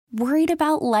Worried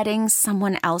about letting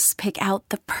someone else pick out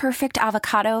the perfect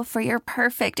avocado for your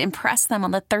perfect impress them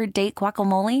on the third date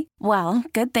guacamole? Well,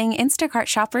 good thing Instacart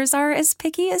shoppers are as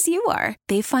picky as you are.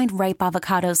 They find ripe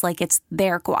avocados like it's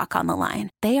their guac on the line.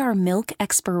 They are milk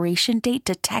expiration date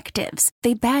detectives.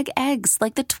 They bag eggs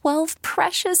like the 12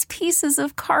 precious pieces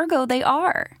of cargo they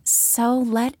are. So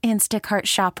let Instacart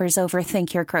shoppers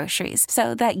overthink your groceries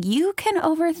so that you can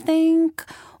overthink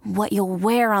what you'll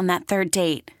wear on that third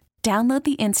date. Download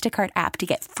the Instacart app to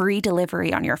get free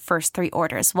delivery on your first 3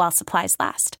 orders while supplies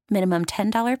last. Minimum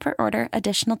 $10 per order.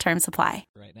 Additional terms apply.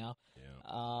 Right now.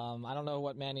 Yeah. I don't know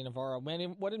what Manny Navarro...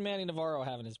 what did Manny Navarro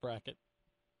have in his bracket?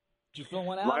 Did you fill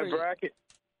one out? My bracket?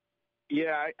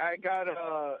 Yeah, I got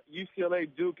UCLA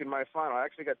Duke in my final. I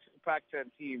actually got 2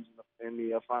 Pac-10 teams in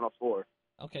the Final Four.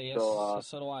 Okay, yes. So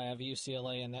do I. I have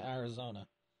UCLA and Arizona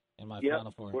in my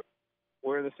Final Four.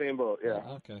 We're in the same boat, yeah.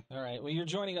 Okay. All right. Well, you're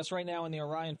joining us right now in the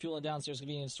Orion Fuel and Downstairs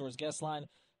Convenience Stores guest line.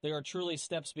 They are truly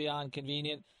steps beyond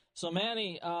convenient. So,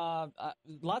 Manny,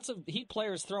 lots of Heat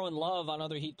players throwing love on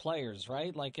other Heat players,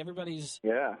 right? Like everybody's –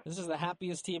 this is the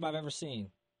happiest team I've ever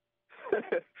seen.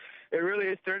 It really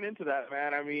has turned into that,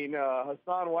 man. I mean,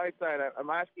 Hassan Whiteside, I'm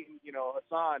asking,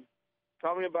 Hassan,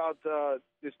 tell me about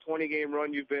this 20-game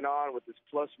run you've been on with this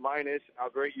plus-minus, how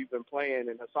great you've been playing.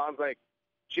 And Hassan's like,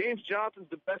 James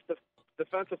Johnson's the best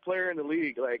defensive player in the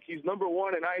league. Like, he's number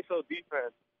 1 in ISO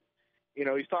defense.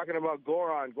 He's talking about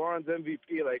Goran. Goran's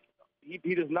MVP. Like,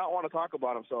 he does not want to talk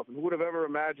about himself. And who would have ever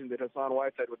imagined that Hassan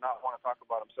Whiteside would not want to talk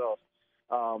about himself?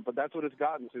 But that's what it's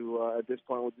gotten to at this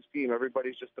point with this team.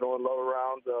 Everybody's just throwing love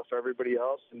around for everybody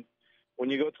else. And when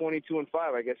you go 22-5,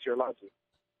 I guess you're allowed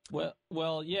to.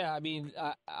 Well, yeah. I mean,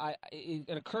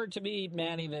 it occurred to me,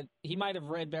 Manny, that he might have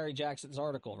read Barry Jackson's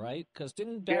article, right? Because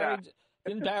didn't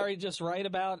Barry just write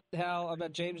about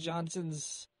James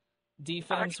Johnson's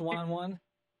defense one-on-one?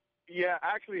 Yeah,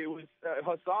 actually, it was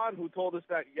Hassan who told us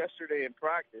that yesterday in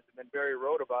practice, and then Barry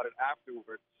wrote about it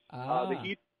afterwards.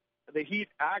 The Heat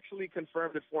actually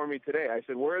confirmed it for me today. I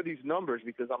said, where are these numbers?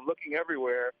 Because I'm looking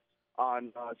everywhere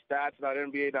on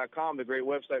stats.nba.com, the great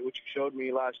website which you showed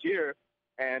me last year,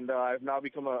 and I've now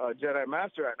become a Jedi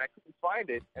Master at it, and I couldn't find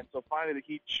it. And so finally the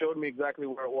Heat showed me exactly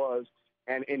where it was.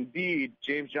 And indeed,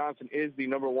 James Johnson is the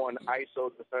number 1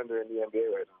 ISO defender in the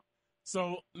NBA right now.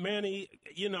 So, Manny,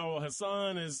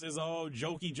 Hassan is all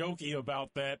jokey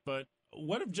about that, but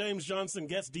what if James Johnson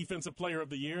gets Defensive Player of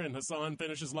the Year and Hassan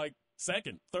finishes like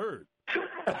second, third?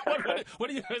 What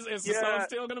do you? Is Hassan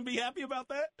still going to be happy about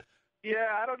that?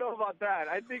 Yeah, I don't know about that.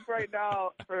 I think right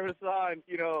now for Hassan,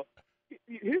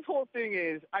 his whole thing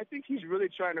is, I think he's really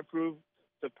trying to prove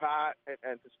to Pat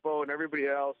and to Spo and everybody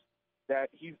else that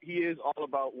he is all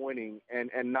about winning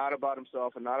and not about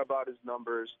himself and not about his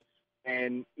numbers.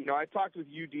 And, I talked with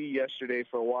UD yesterday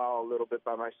for a while, a little bit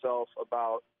by myself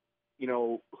about,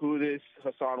 who this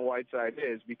Hassan Whiteside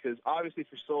is, because obviously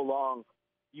for so long,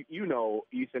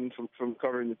 Ethan, from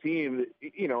covering the team,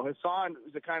 Hassan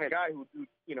was the kind of guy who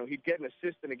he'd get an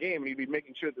assist in a game and he'd be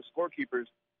making sure the scorekeepers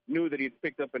knew that he'd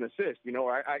picked up an assist.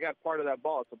 I got part of that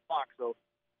ball. It's a block. So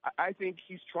I think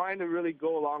he's trying to really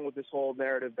go along with this whole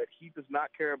narrative that he does not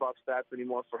care about stats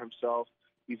anymore for himself.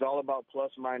 He's all about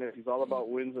plus minus. He's all about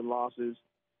wins and losses.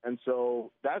 And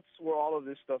so that's where all of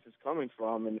this stuff is coming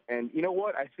from. And you know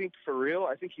what? I think for real,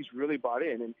 I think he's really bought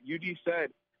in. And UD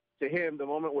said to him the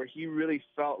moment where he really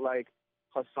felt like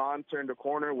Hassan turned a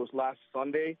corner was last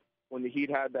Sunday when the Heat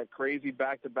had that crazy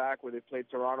back-to-back where they played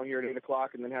Toronto here at 8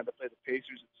 o'clock and then had to play the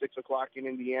Pacers at 6 o'clock in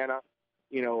Indiana,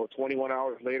 21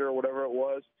 hours later or whatever it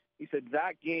was. He said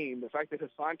that game, the fact that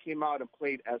Hassan came out and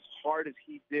played as hard as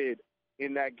he did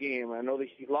in that game, I know that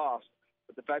he lost,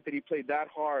 but the fact that he played that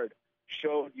hard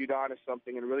showed Udonis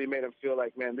something and really made him feel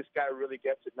like, man, this guy really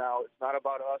gets it now. It's not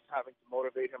about us having to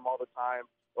motivate him all the time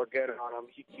or get it on him.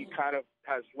 He kind of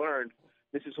has learned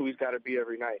this is who he's got to be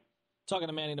every night. Talking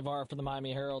to Manny Navarro from the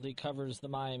Miami Herald, he covers the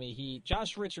Miami Heat.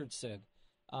 Josh Richardson,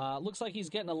 looks like he's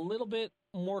getting a little bit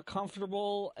more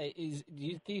comfortable.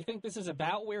 Do you think this is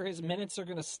about where his minutes are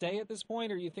going to stay at this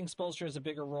point, or do you think Spoelstra has a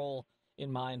bigger role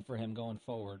in mind for him going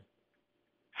forward?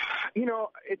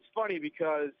 It's funny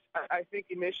because I think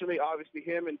initially, obviously,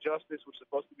 him and Justice were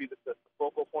supposed to be the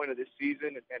focal point of this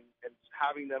season and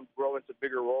having them grow into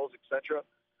bigger roles, etc.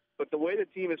 But the way the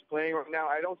team is playing right now,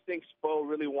 I don't think Spo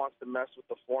really wants to mess with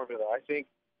the formula. I think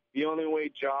the only way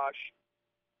Josh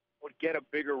would get a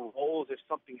bigger role is if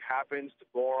something happens to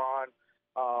Goran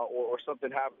or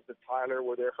something happens to Tyler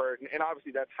where they're hurt. And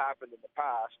obviously that's happened in the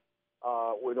past.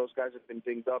 Where those guys have been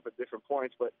dinged up at different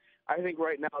points. But I think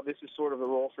right now this is sort of the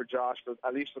role for Josh,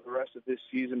 at least for the rest of this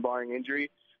season, barring injury.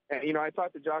 And, you know, I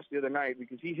talked to Josh the other night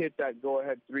because he hit that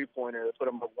go-ahead three-pointer that put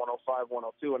him at 105,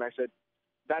 102, and I said,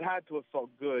 that had to have felt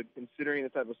good considering the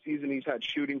type of season he's had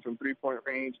shooting from three-point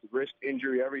range, the wrist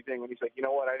injury, everything. And he's like, you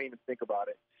know what, I didn't even think about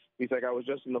it. He's like, I was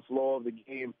just in the flow of the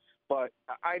game. But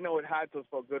I know it had to have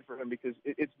felt good for him because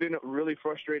it's been a really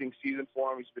frustrating season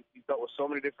for him. He's dealt with so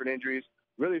many different injuries,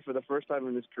 really for the first time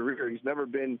in his career. He's never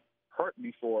been hurt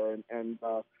before. And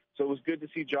so it was good to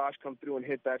see Josh come through and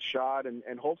hit that shot,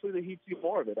 and hopefully the Heat see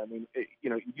more of it. I mean,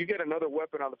 you get another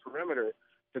weapon on the perimeter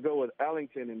to go with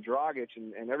Ellington and Dragic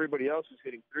and everybody else who's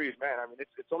hitting threes, man. I mean,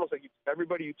 it's almost like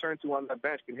everybody you turn to on that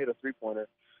bench can hit a three-pointer.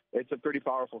 It's a pretty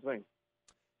powerful thing.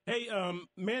 Hey,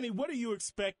 Manny, what are you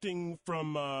expecting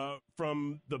from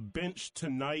the bench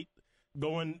tonight?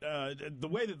 Going the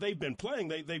way that they've been playing,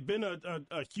 they've been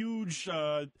a huge,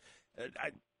 I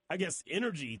guess,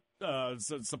 energy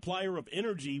supplier of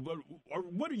energy.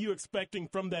 What are you expecting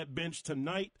from that bench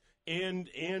tonight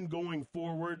and going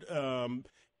forward?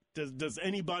 Does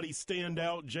anybody stand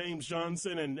out, James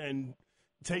Johnson, and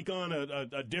take on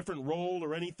a different role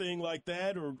or anything like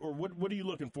that, or what are you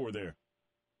looking for there?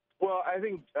 Well, I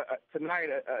think tonight,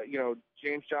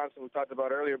 James Johnson, we talked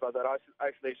about earlier about that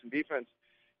isolation defense.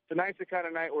 Tonight's the kind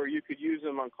of night where you could use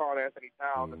him on Karl Anthony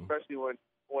Towns, especially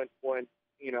when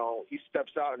he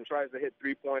steps out and tries to hit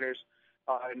three-pointers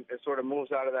and sort of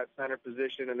moves out of that center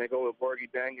position, and they go with Borgie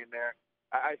Deng in there.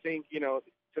 I think,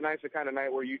 tonight's the kind of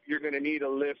night where you're going to need a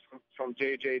lift from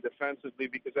JJ defensively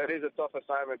because that is a tough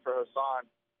assignment for Hassan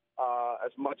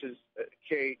as much as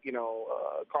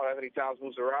Karl Anthony Towns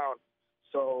moves around.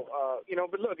 So,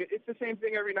 but look, it's the same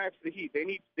thing every night for the Heat. They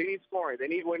need scoring. They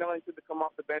need Wayne Ellington to come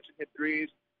off the bench and hit threes.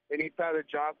 They need Tyler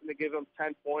Johnson to give them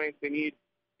 10 points. They need,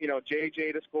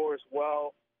 JJ to score as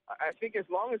well. I think as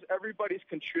long as everybody's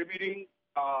contributing,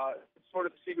 it's sort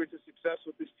of the secret to success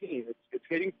with this team. It's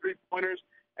hitting three-pointers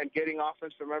and getting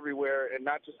offense from everywhere and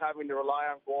not just having to rely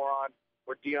on Goran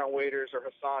or Dion Waiters or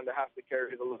Hassan to have to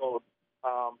carry the load.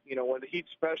 When the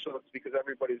Heat's special, it's because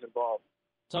everybody's involved.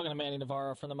 Talking to Manny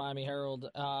Navarro from the Miami Herald,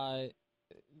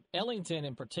 Ellington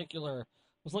in particular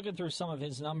was looking through some of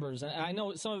his numbers, and I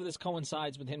know some of this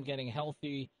coincides with him getting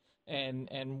healthy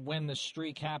and when the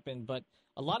streak happened, but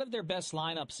a lot of their best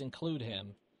lineups include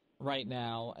him right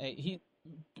now. A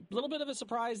little bit of a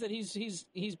surprise that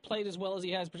he's played as well as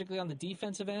he has, particularly on the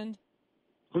defensive end.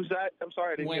 Who's that? I'm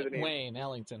sorry, I didn't hear the name. Wayne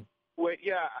Ellington. Wait,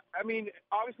 yeah. I mean,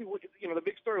 obviously, the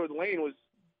big story with Wayne was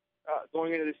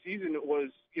going into the season was,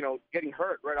 getting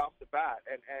hurt right off the bat.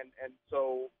 And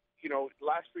so,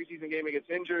 last preseason game he gets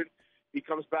injured. He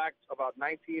comes back about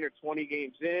 19 or 20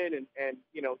 games in, and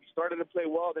he started to play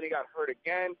well. Then he got hurt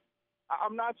again.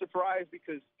 I'm not surprised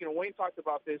because, Wayne talked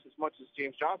about this as much as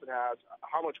James Johnson has,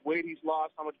 how much weight he's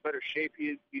lost, how much better shape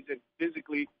he's in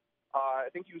physically. I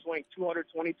think he was weighing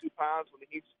 222 pounds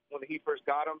when the Heat first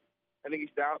got him. I think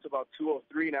he's down to about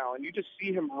 203 now. And you just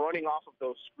see him running off of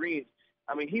those screens.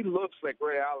 I mean, he looks like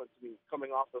Ray Allen to me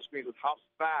coming off those screens with how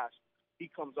fast he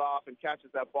comes off and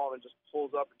catches that ball and just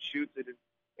pulls up and shoots it. And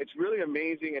it's really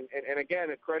amazing. And again,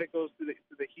 the credit goes to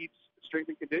the Heat's strength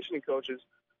and conditioning coaches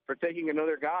for taking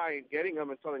another guy and getting him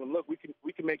and telling him, look, we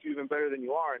can make you even better than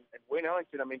you are. And Wayne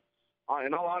Ellington, I mean,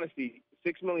 in all honesty,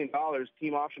 $6 million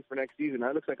team option for next season.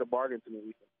 That looks like a bargain to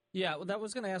me. Yeah, well, that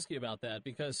was going to ask you about that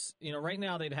because, right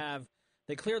now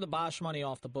they clear the Bosch money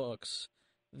off the books.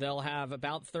 They'll have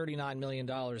about $39 million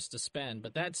to spend,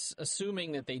 but that's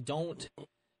assuming that they don't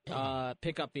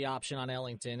pick up the option on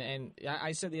Ellington. And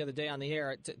I said the other day on the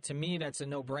air, to me, that's a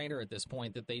no-brainer at this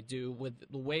point that they do with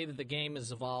the way that the game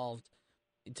has evolved.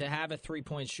 To have a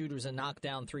three-point shooter as a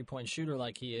knockdown three-point shooter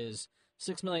like he is,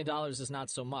 $6 million is not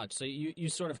so much. So you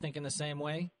sort of thinking the same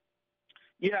way?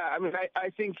 Yeah, I mean, I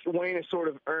think Wayne has sort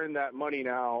of earned that money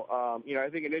now. I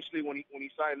think initially when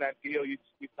he signed that deal, you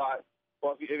thought,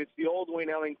 well, if it's the old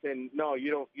Wayne Ellington, no,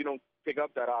 you don't pick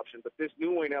up that option. But this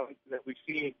new Wayne Ellington that we've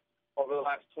seen over the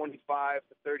last 25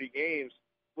 to 30 games,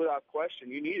 without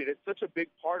question, you need it. It's such a big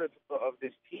part of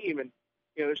this team, and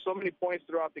there's so many points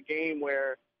throughout the game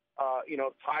where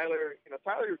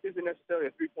Tyler isn't necessarily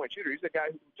a three-point shooter. He's a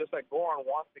guy who, just like Goran,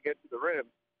 wants to get to the rim,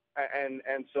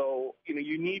 and so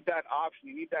you need that option.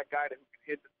 You need that guy who can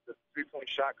hit the three-point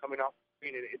shot coming off the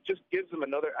screen, and it just gives them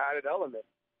another added element.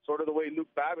 Sort of the way Luke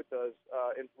Babbitt does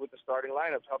with the starting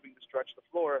lineups, helping to stretch the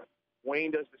floor.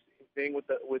 Wayne does the same thing with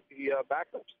the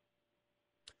backups.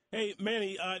 Hey,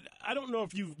 Manny, I don't know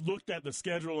if you've looked at the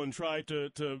schedule and tried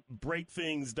to break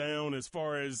things down as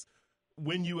far as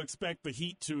when you expect the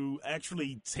Heat to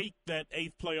actually take that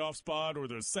 8th playoff spot or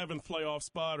their 7th playoff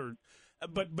spot, or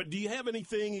But do you have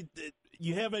anything?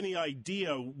 You have any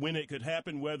idea when it could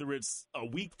happen? Whether it's a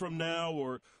week from now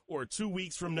or 2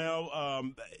 weeks from now?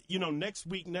 Next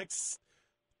week, next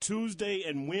Tuesday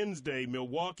and Wednesday,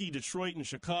 Milwaukee, Detroit, and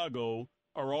Chicago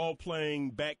are all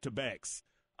playing back-to-backs.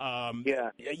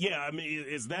 Yeah. I mean,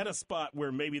 is that a spot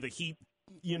where maybe the Heat,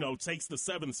 takes the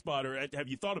 7th spot, or have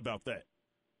you thought about that?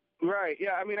 Right.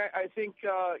 Yeah. I mean, I think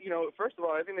first of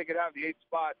all, I think they could have the 8th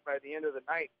spot by the end of the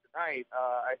night tonight.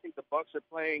 I think the Bucks are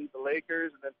playing the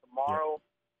Lakers, and then tomorrow,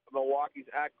 Milwaukee's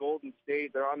at Golden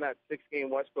State. They're on that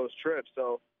 6-game West Coast trip.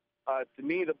 So, to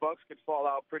me, the Bucks could fall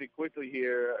out pretty quickly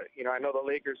here. I know the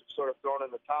Lakers have sort of thrown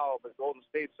in the towel, but Golden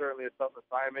State's certainly a tough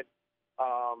assignment.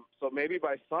 So maybe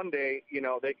by Sunday,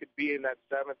 they could be in that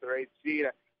 7th or 8th seed.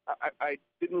 I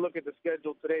didn't look at the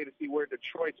schedule today to see where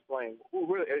Detroit's playing.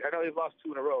 I know they've lost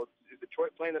 2 in a row. Is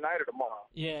Detroit playing tonight or tomorrow?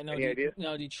 Yeah,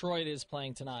 no, Detroit is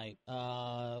playing tonight.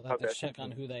 I'll have to check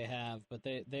on who they have, but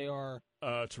they are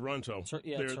Toronto.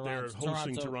 Toronto. They're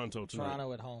hosting Toronto tonight.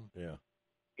 Toronto at home. Yeah.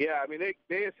 Yeah, I mean,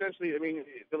 they essentially,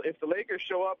 if the Lakers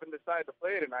show up and decide to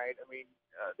play tonight,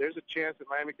 there's a chance that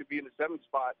Miami could be in the 7th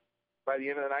spot by the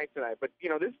end of the night tonight. But,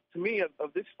 this, to me,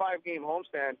 of this 5-game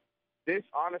homestand, this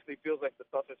honestly feels like the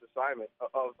toughest assignment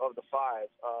of the 5.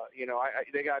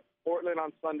 They got Portland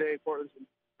on Sunday. Portland's been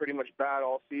pretty much bad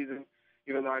all season,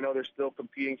 even though I know they're still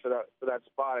competing for that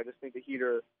spot. I just think the Heat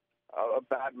are a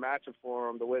bad matchup for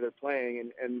them the way they're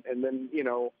playing. And then,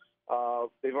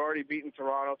 they've already beaten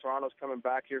Toronto. Toronto's coming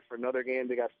back here for another game.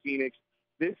 They got Phoenix.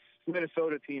 This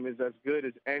Minnesota team is as good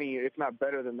as any, if not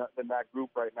better than that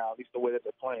group right now, at least the way that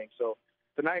they're playing. So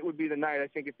tonight would be the night. I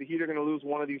think if the Heat are going to lose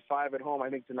one of these 5 at home, I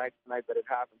think tonight's the night that it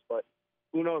happens. But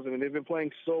who knows? They've been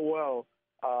playing so well.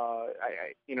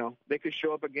 They could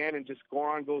show up again and just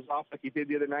Goran goes off like he did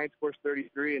the other night, scores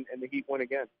 33, and the Heat win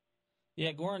again.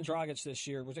 Yeah, Goran Dragic this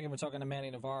year, we're talking to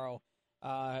Manny Navarro.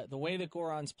 The way that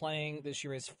Goran's playing this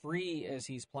year, as free as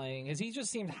he's playing, has he just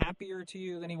seemed happier to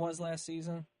you than he was last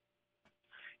season?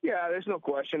 Yeah, there's no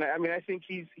question. I think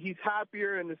he's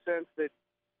happier in the sense that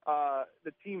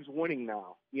the team's winning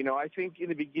now. I think in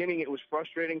the beginning it was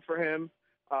frustrating for him.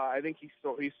 I think he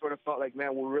sort of felt like,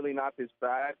 man, we're really not this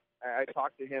bad. I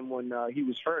talked to him when he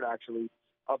was hurt, actually,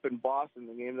 up in Boston,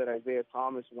 the game that Isaiah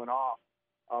Thomas went off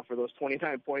for those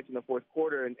 29 points in the fourth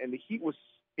quarter. And the Heat was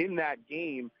in that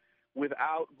game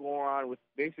without Goran, with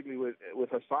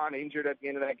Hassan injured at the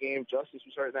end of that game. Justice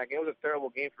was hurt in that game. It was a terrible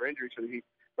game for injuries for the Heat.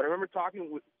 But I remember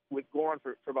talking with Goran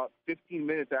for about 15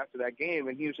 minutes after that game,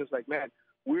 and he was just like, man,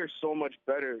 we're so much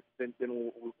better than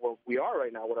what we are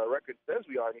right now, what our record says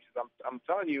we are. And he says, I'm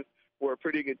telling you, we're a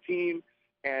pretty good team.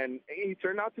 And he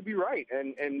turned out to be right.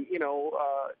 And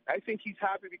I think he's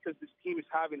happy because this team is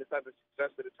having the type of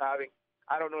success that it's having.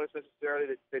 I don't know if necessarily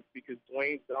that because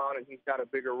Dwayne's gone and he's got a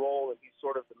bigger role and he's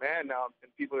sort of the man now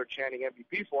and people are chanting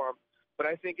MVP for him. But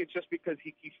I think it's just because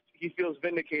he feels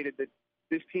vindicated that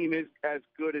this team is as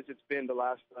good as it's been the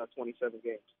last 27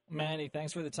 games. Manny,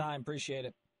 thanks for the time. Appreciate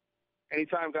it.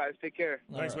 Anytime, guys. Take care.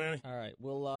 Thanks, Manny. All right.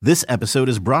 This episode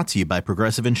is brought to you by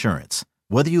Progressive Insurance.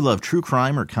 Whether you love true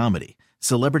crime or comedy,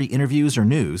 celebrity interviews or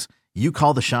news, you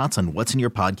call the shots on what's in your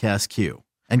podcast queue.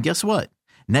 And guess what?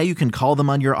 Now you can call them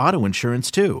on your auto insurance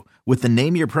too with the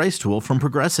Name Your Price tool from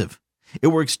Progressive. It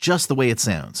works just the way it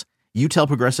sounds. You tell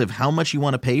Progressive how much you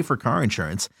want to pay for car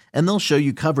insurance, and they'll show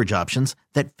you coverage options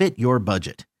that fit your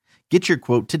budget. Get your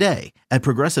quote today at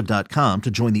Progressive.com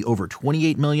to join the over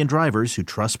 28 million drivers who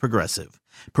trust Progressive.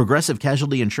 Progressive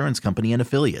Casualty Insurance Company and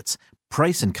Affiliates.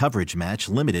 Price and coverage match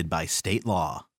limited by state law.